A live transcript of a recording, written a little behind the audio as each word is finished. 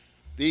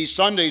These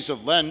Sundays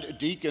of Lent,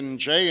 Deacon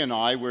Jay and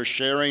I were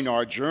sharing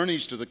our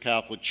journeys to the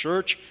Catholic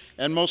Church,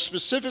 and most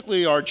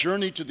specifically our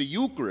journey to the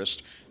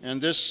Eucharist,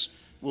 and this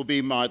will be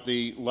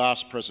the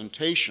last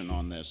presentation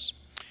on this.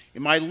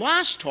 In my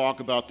last talk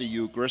about the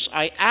Eucharist,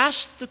 I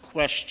asked the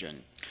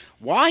question,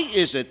 why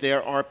is it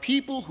there are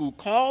people who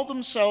call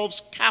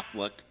themselves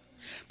Catholic,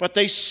 but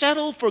they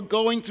settle for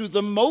going through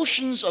the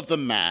motions of the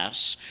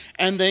Mass,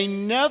 and they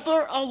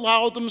never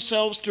allow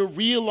themselves to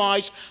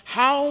realize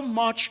how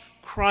much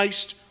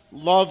Christ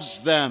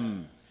loves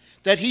them,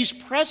 that he's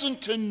present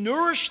to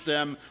nourish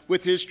them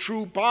with his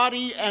true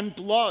body and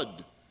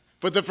blood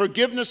for the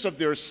forgiveness of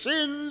their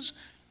sins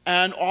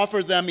and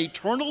offer them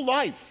eternal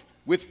life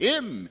with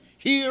him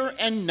here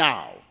and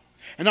now.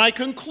 And I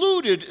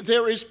concluded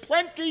there is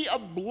plenty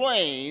of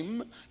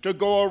blame to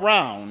go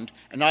around,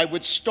 and I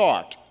would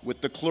start with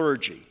the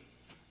clergy.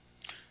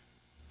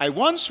 I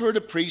once heard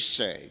a priest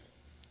say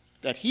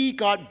that he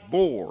got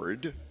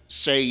bored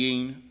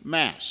saying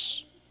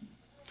Mass.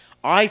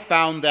 I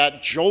found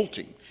that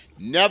jolting.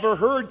 Never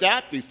heard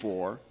that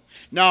before.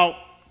 Now,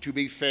 to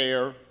be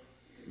fair,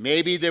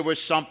 maybe there was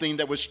something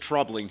that was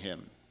troubling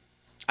him.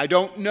 I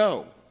don't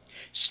know.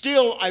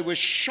 Still, I was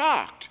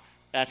shocked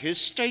at his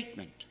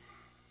statement.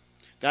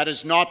 That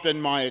has not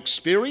been my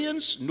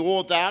experience,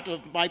 nor that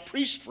of my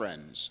priest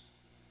friends.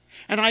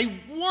 And I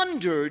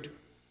wondered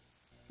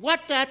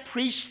what that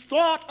priest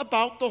thought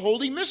about the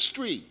Holy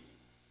Mystery,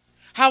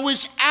 how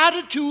his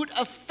attitude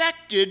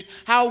affected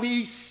how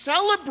he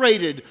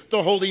celebrated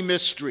the Holy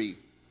Mystery,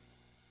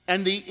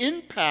 and the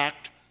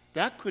impact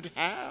that could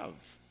have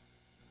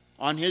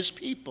on his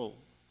people.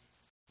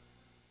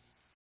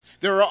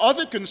 There are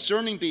other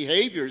concerning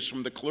behaviors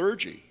from the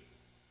clergy.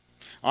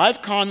 I've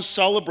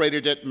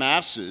celebrated at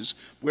Masses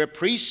where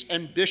priests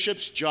and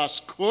bishops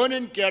just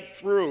couldn't get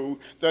through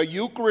the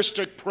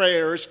Eucharistic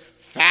prayers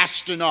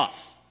fast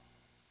enough.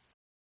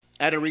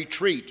 At a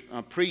retreat,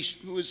 a priest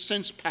who has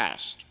since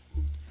passed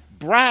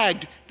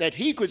bragged that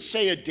he could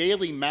say a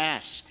daily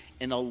Mass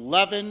in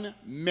 11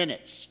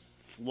 minutes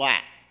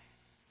flat,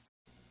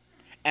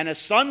 and a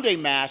Sunday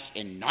Mass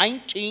in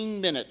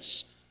 19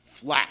 minutes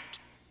flat.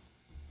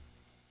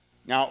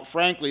 Now,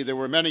 frankly, there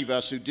were many of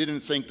us who didn't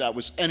think that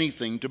was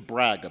anything to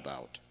brag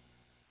about.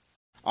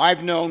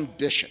 I've known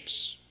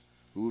bishops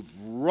who've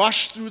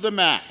rushed through the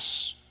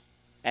Mass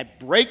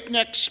at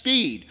breakneck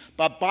speed,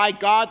 but by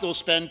God, they'll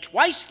spend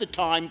twice the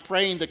time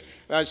praying,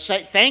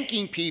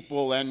 thanking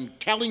people and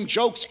telling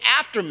jokes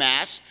after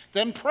Mass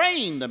than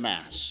praying the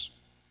Mass.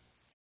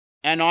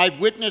 And I've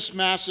witnessed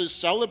Masses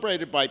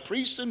celebrated by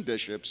priests and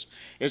bishops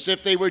as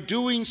if they were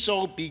doing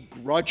so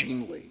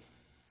begrudgingly,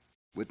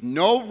 with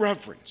no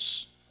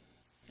reverence,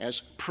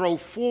 as pro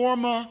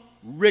forma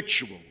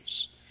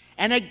rituals.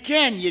 And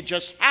again, you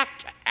just have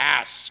to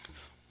ask,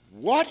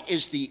 what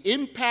is the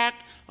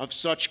impact of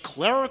such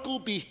clerical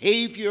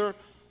behavior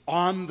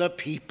on the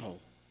people?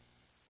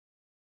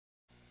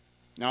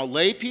 Now,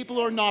 lay people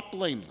are not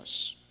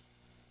blameless.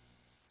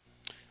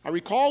 I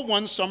recall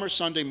one summer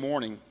Sunday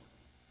morning,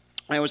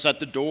 I was at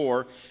the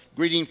door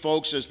greeting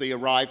folks as they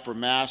arrived for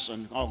Mass,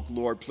 and oh,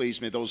 Lord, please,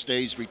 may those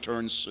days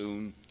return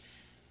soon.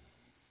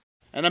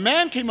 And a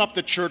man came up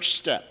the church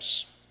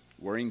steps,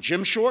 wearing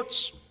gym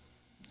shorts,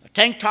 a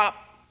tank top,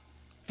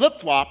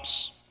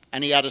 flip-flops,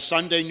 and he had a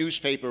Sunday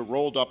newspaper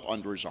rolled up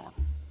under his arm.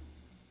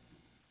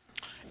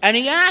 And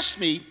he asked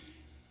me,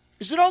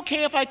 is it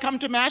okay if I come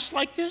to Mass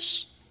like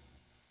this?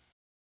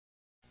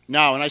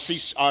 Now, and I see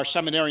our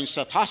seminarian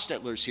Seth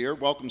Hostetler's here.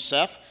 Welcome,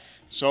 Seth.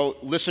 So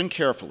listen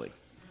carefully.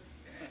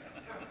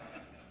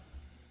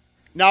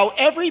 Now,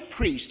 every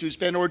priest who's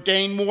been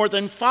ordained more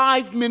than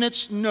 5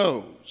 minutes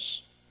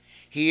knows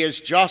he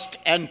has just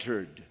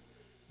entered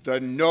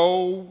the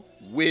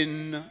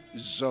no-win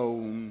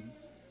zone.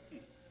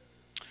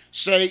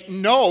 Say,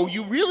 no,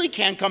 you really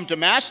can't come to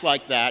Mass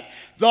like that.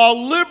 The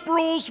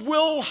liberals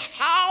will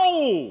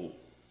howl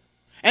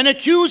and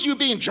accuse you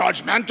being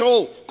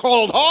judgmental,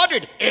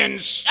 cold-hearted,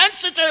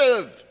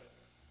 insensitive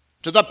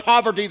to the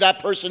poverty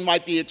that person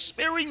might be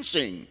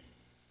experiencing.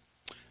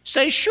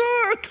 Say,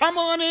 sure, come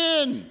on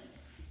in.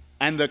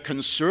 And the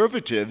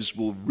conservatives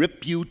will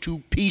rip you to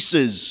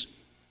pieces.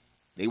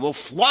 They will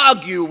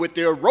flog you with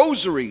their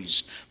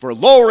rosaries for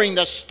lowering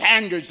the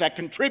standards that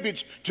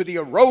contributes to the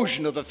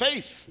erosion of the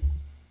faith.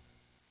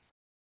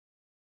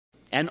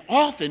 And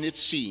often it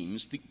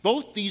seems that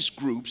both these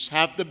groups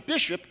have the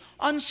bishop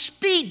on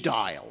speed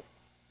dial.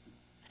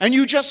 And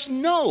you just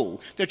know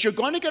that you're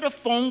going to get a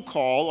phone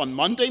call on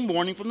Monday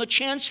morning from the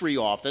Chancery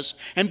office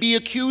and be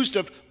accused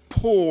of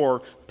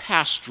poor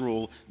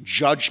pastoral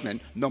judgment,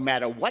 no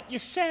matter what you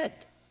said.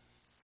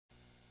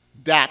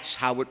 That's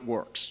how it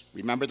works.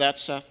 Remember that,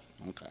 Seth?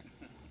 Okay.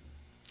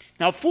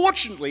 Now,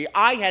 fortunately,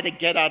 I had a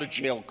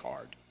get-out-of-jail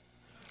card.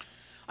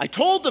 I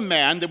told the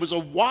man there was a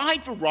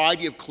wide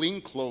variety of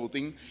clean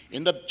clothing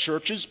in the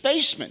church's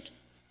basement.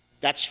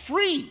 That's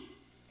free,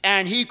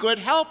 and he could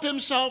help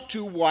himself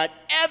to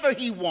whatever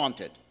he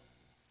wanted.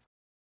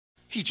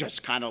 He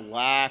just kind of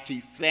laughed. He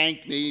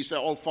thanked me. He said,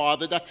 oh,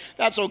 Father,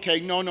 that's okay.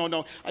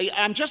 No.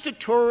 I'm just a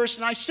tourist,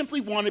 and I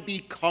simply want to be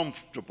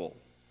comfortable.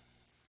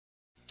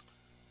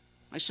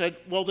 I said,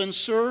 "Well then,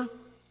 sir,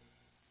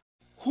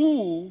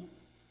 who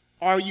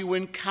are you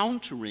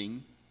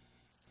encountering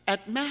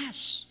at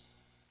Mass?"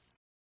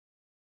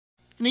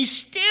 And he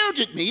stared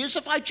at me as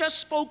if I just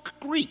spoke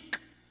Greek.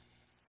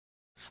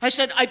 I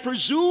said, "I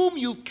presume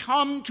you've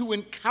come to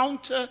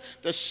encounter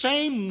the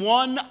same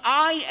one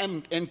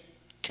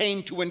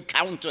came to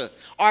encounter,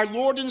 our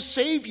Lord and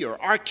Savior,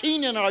 our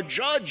King and our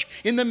Judge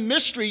in the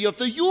mystery of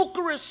the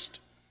Eucharist."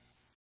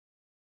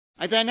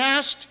 I then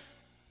asked,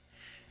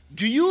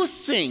 "Do you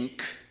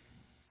think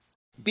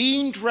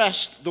being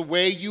dressed the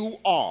way you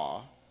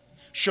are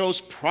shows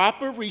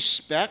proper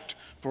respect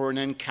for an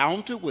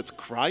encounter with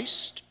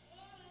Christ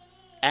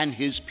and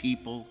his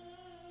people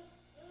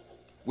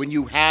when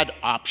you had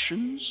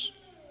options?"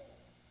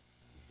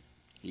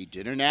 He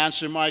didn't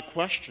answer my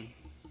question.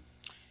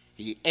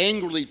 He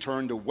angrily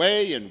turned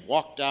away and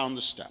walked down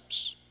the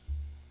steps.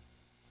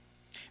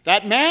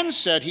 That man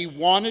said he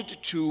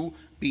wanted to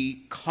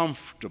be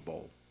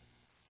comfortable.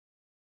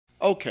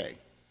 Okay,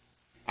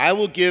 I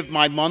will give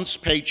my month's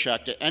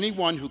paycheck to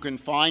anyone who can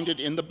find it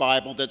in the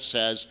Bible that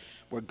says,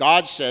 where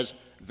God says,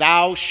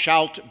 "Thou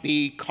shalt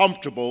be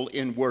comfortable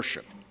in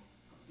worship."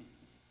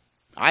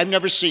 I've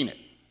never seen it.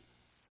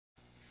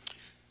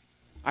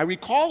 I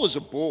recall as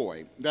a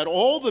boy that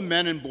all the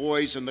men and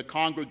boys in the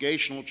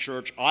Congregational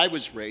church I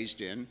was raised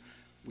in,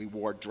 we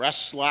wore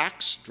dress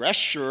slacks, dress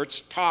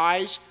shirts,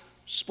 ties,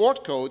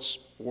 sport coats,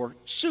 or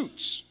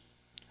suits.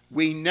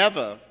 We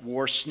never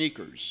wore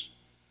sneakers.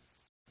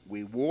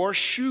 We wore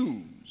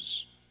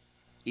shoes,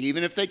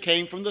 even if they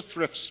came from the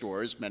thrift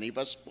stores many of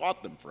us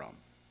bought them from.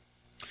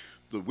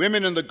 The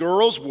women and the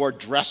girls wore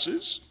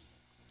dresses,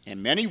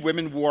 and many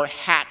women wore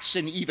hats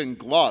and even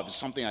gloves,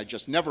 something I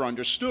just never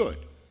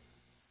understood.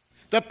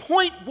 The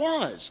point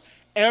was,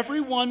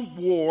 everyone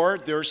wore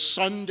their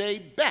Sunday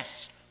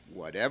best,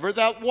 whatever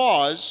that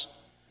was,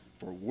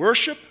 for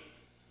worship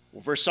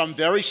or for some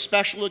very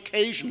special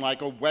occasion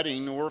like a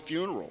wedding or a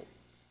funeral.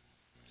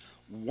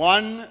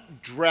 One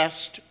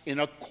dressed in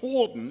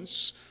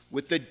accordance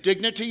with the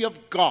dignity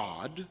of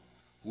God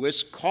who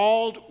has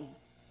called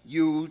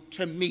you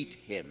to meet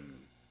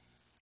him.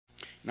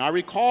 And I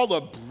recall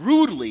a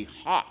brutally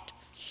hot,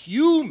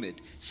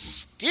 humid,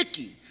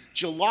 sticky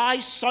July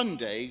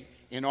Sunday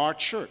in our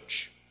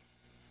church.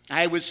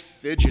 I was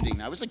fidgeting.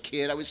 I was a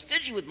kid. I was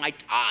fidgeting with my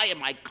tie and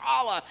my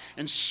collar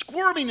and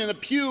squirming in the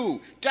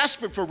pew,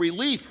 desperate for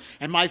relief.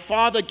 And my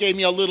father gave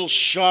me a little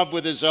shove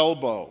with his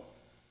elbow.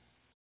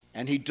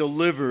 And he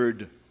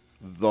delivered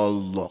the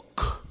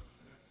look.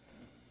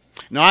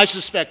 Now, I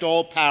suspect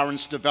all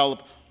parents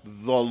develop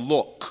the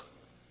look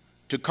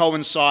to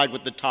coincide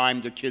with the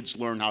time their kids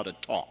learn how to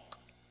talk.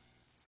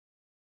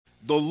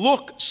 The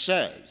look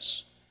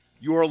says,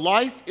 your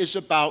life is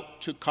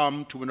about to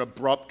come to an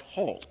abrupt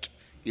halt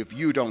if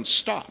you don't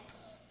stop.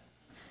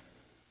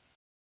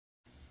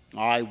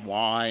 I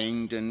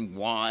whined and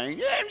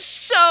whined. I'm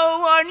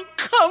so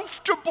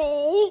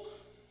uncomfortable.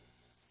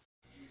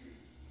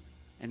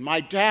 And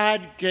my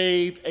dad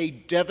gave a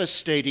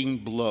devastating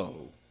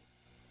blow.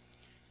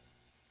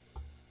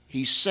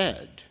 He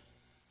said,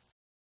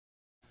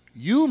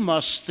 "You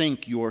must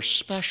think you're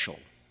special.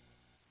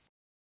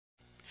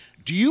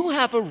 Do you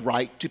have a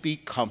right to be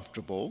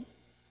comfortable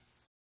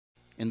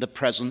in the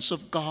presence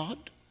of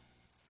God?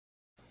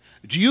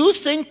 Do you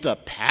think the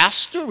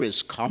pastor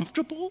is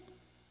comfortable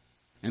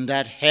in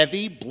that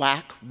heavy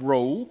black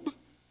robe?"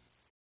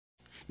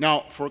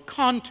 Now, for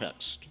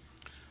context,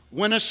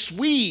 when a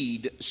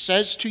Swede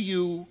says to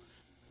you,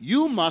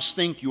 "You must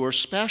think you're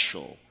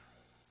special,"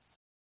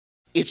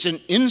 it's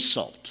an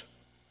insult,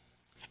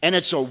 and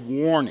it's a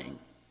warning.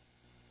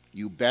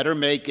 You better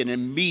make an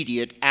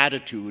immediate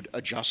attitude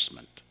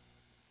adjustment.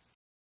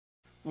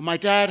 Well, my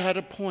dad had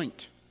a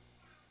point.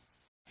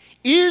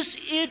 Is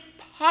it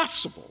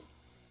possible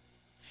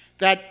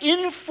that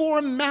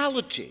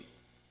informality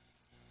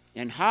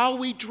in how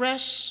we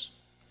dress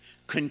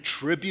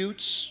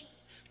contributes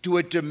to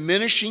a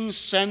diminishing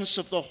sense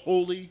of the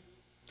holy,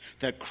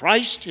 that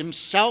Christ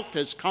himself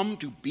has come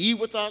to be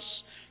with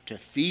us, to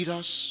feed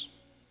us?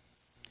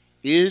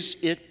 Is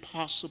it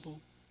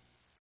possible?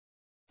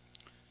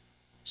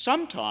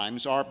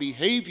 Sometimes our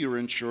behavior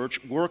in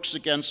church works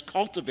against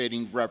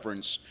cultivating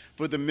reverence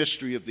for the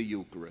mystery of the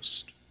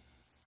Eucharist.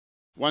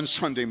 One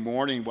Sunday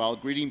morning, while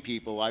greeting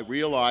people, I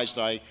realized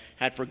I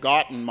had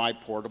forgotten my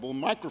portable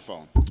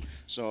microphone.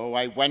 So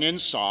I went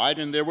inside,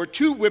 and there were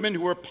two women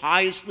who were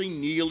piously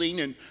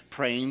kneeling and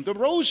praying the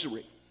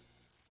rosary.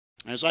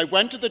 As I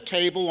went to the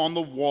table on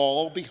the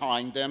wall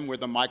behind them where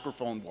the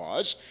microphone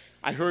was,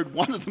 I heard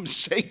one of them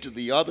say to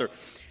the other,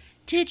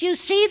 "Did you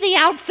see the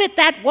outfit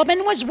that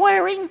woman was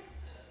wearing?"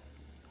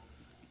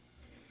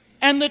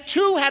 And the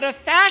two had a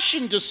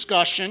fashion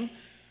discussion,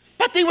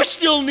 but they were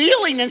still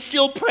kneeling and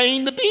still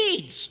praying the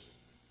beads.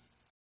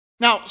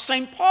 Now,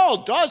 St. Paul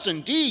does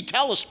indeed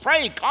tell us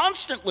pray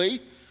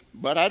constantly,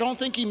 but I don't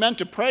think he meant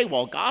to pray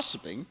while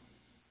gossiping.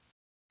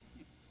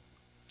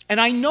 And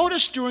I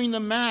noticed during the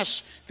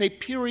Mass, they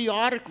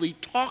periodically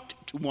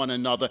talked to one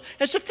another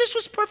as if this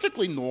was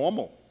perfectly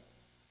normal.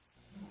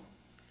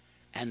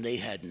 And they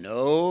had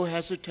no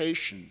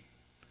hesitation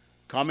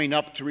coming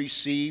up to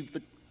receive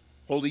the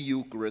Holy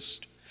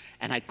Eucharist.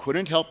 And I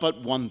couldn't help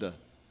but wonder,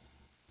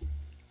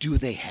 do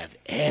they have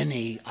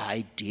any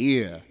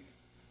idea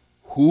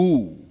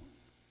who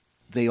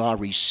they are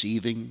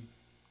receiving?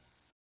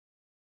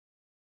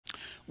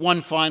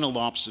 One final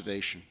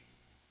observation.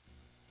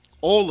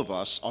 All of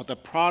us are the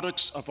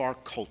products of our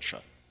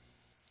culture,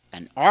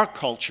 and our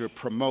culture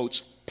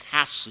promotes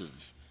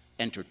passive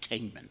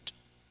entertainment.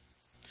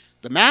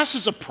 The Mass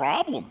is a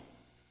problem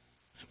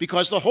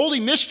because the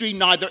Holy Mystery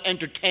neither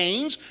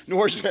entertains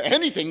nor is there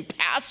anything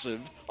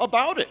passive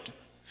about it.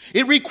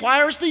 It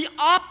requires the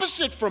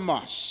opposite from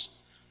us: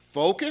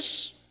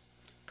 focus,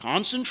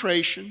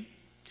 concentration,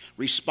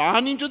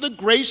 responding to the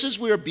graces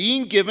we are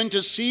being given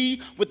to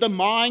see with the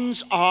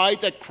mind's eye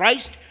that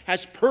Christ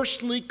has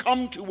personally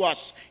come to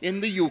us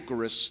in the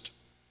Eucharist.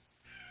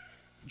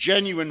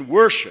 Genuine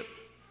worship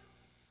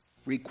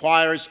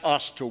requires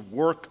us to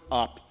work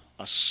up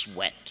a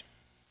sweat.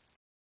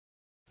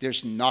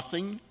 There's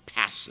nothing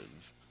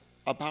passive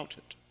about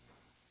it.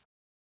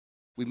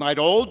 We might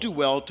all do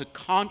well to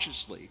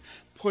consciously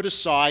put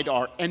aside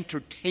our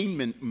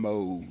entertainment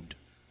mode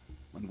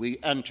when we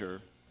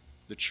enter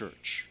the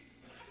church.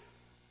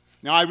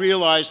 Now, I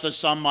realize that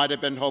some might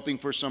have been hoping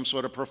for some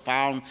sort of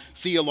profound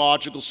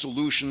theological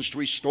solutions to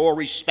restore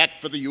respect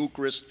for the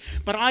Eucharist,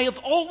 but I have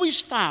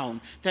always found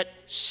that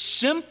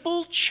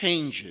simple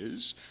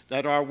changes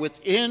that are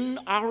within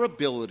our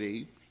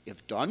ability,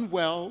 if done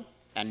well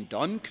and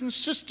done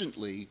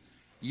consistently,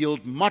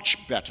 yield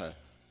much better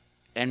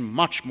and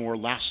much more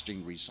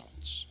lasting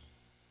results.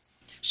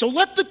 So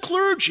let the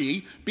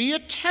clergy be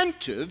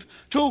attentive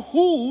to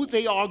who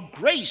they are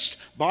graced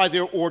by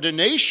their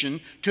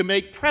ordination to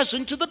make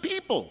present to the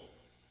people.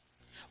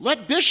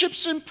 Let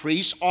bishops and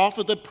priests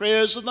offer the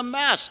prayers of the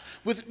Mass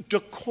with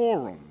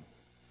decorum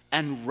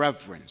and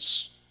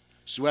reverence,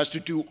 so as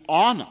to do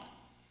honor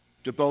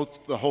to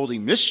both the Holy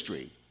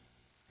Mystery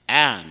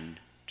and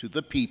to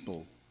the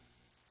people.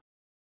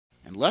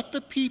 And let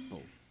the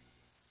people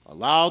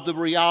allow the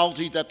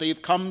reality that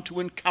they've come to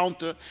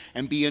encounter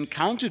and be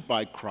encountered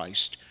by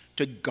Christ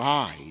to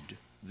guide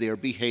their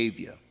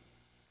behavior.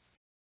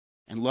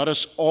 And let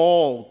us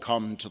all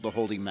come to the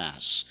Holy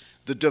Mass,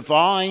 the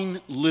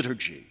divine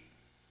liturgy,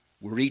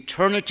 where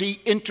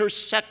eternity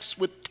intersects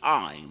with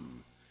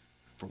time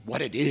for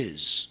what it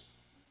is,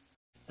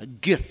 a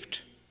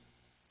gift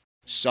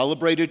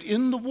celebrated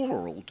in the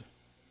world,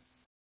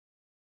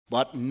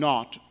 but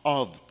not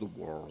of the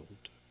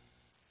world.